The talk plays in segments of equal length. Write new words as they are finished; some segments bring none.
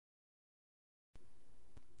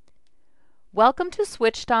Welcome to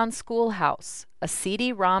Switched On Schoolhouse, a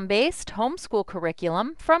CD-ROM-based homeschool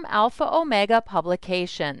curriculum from Alpha Omega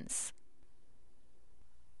Publications.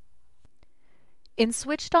 In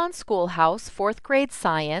Switched On Schoolhouse 4th grade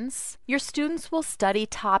science, your students will study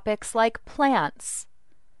topics like plants,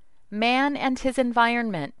 man and his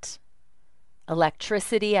environment,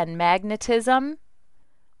 electricity and magnetism,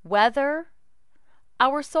 weather,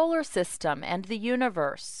 our solar system and the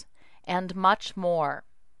universe, and much more.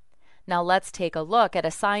 Now let's take a look at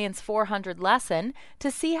a Science 400 lesson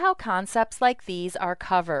to see how concepts like these are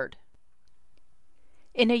covered.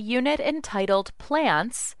 In a unit entitled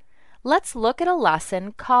Plants, let's look at a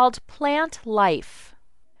lesson called Plant Life.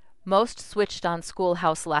 Most Switched On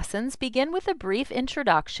Schoolhouse lessons begin with a brief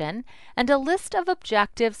introduction and a list of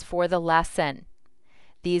objectives for the lesson.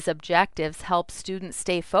 These objectives help students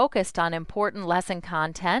stay focused on important lesson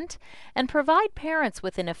content and provide parents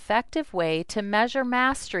with an effective way to measure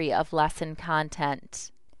mastery of lesson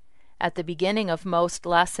content. At the beginning of most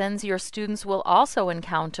lessons, your students will also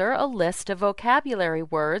encounter a list of vocabulary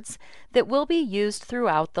words that will be used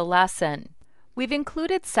throughout the lesson. We've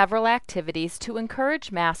included several activities to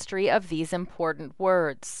encourage mastery of these important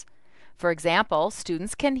words. For example,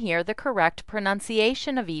 students can hear the correct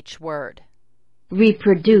pronunciation of each word.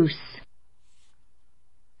 Reproduce,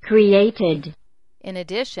 created. In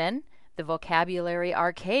addition, the vocabulary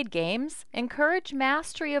arcade games encourage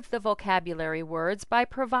mastery of the vocabulary words by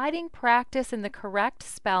providing practice in the correct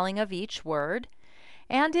spelling of each word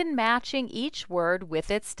and in matching each word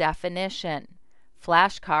with its definition.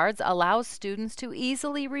 Flashcards allow students to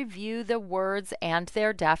easily review the words and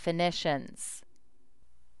their definitions.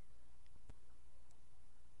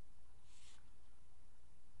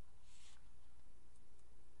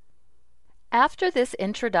 After this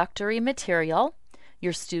introductory material,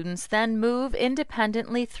 your students then move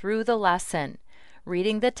independently through the lesson,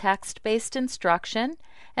 reading the text-based instruction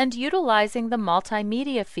and utilizing the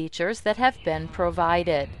multimedia features that have been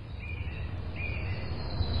provided.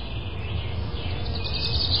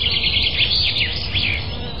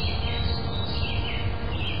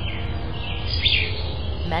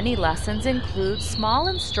 Many lessons include small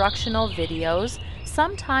instructional videos,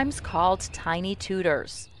 sometimes called tiny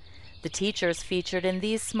tutors. The teachers featured in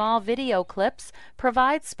these small video clips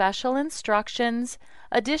provide special instructions,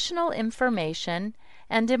 additional information,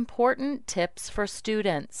 and important tips for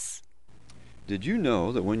students. Did you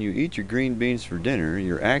know that when you eat your green beans for dinner,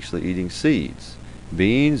 you're actually eating seeds?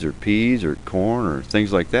 Beans or peas or corn or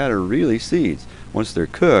things like that are really seeds. Once they're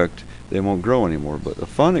cooked, they won't grow anymore. But a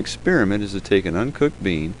fun experiment is to take an uncooked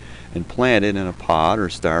bean and plant it in a pot or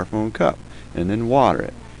styrofoam cup and then water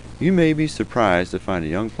it. You may be surprised to find a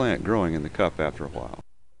young plant growing in the cup after a while.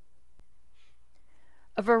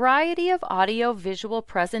 A variety of audio-visual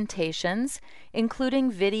presentations,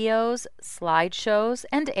 including videos, slideshows,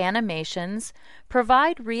 and animations,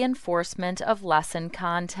 provide reinforcement of lesson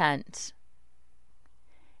content.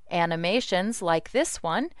 Animations like this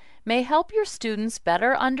one may help your students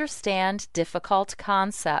better understand difficult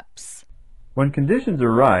concepts. When conditions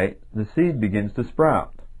are right, the seed begins to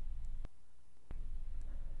sprout.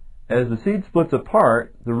 As the seed splits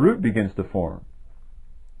apart, the root begins to form.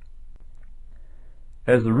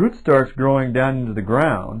 As the root starts growing down into the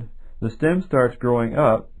ground, the stem starts growing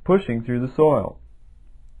up, pushing through the soil.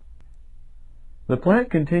 The plant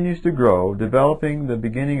continues to grow, developing the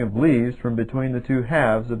beginning of leaves from between the two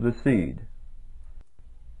halves of the seed.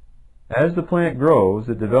 As the plant grows,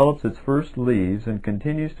 it develops its first leaves and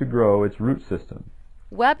continues to grow its root system.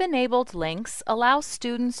 Web-enabled links allow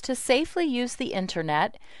students to safely use the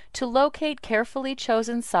Internet to locate carefully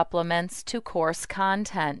chosen supplements to course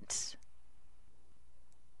content.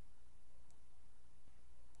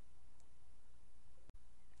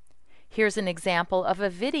 Here's an example of a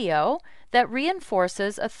video that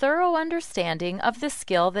reinforces a thorough understanding of the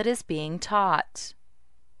skill that is being taught.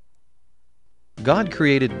 God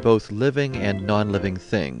created both living and non-living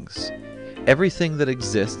things. Everything that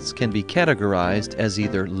exists can be categorized as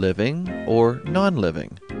either living or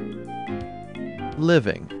non-living.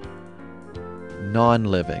 Living,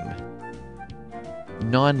 non-living,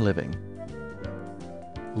 non-living,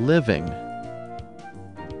 living,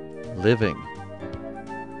 living,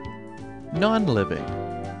 non-living,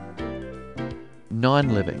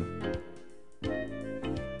 non-living,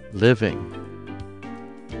 living,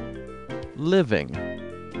 living,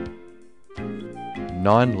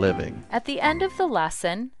 non-living. At the end of the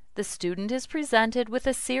lesson, the student is presented with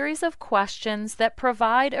a series of questions that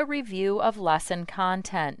provide a review of lesson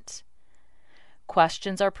content.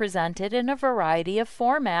 Questions are presented in a variety of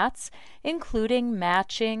formats, including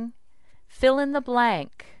matching, fill in the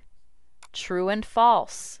blank, true and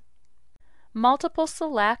false, multiple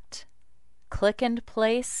select, click and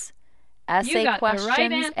place, essay got the right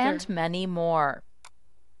questions, and answer. many more.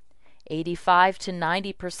 85 to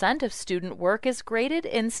 90% of student work is graded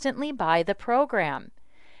instantly by the program.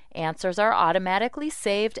 Answers are automatically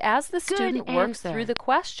saved as the student works through the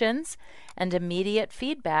questions, and immediate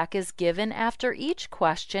feedback is given after each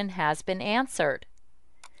question has been answered.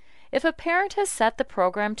 If a parent has set the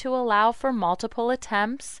program to allow for multiple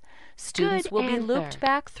attempts, students will be looped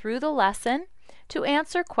back through the lesson to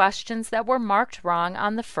answer questions that were marked wrong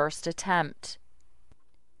on the first attempt.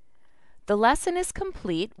 The lesson is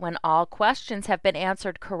complete when all questions have been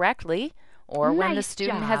answered correctly, or when the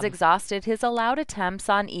student has exhausted his allowed attempts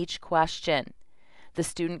on each question. The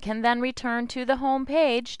student can then return to the home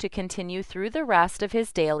page to continue through the rest of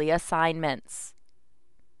his daily assignments.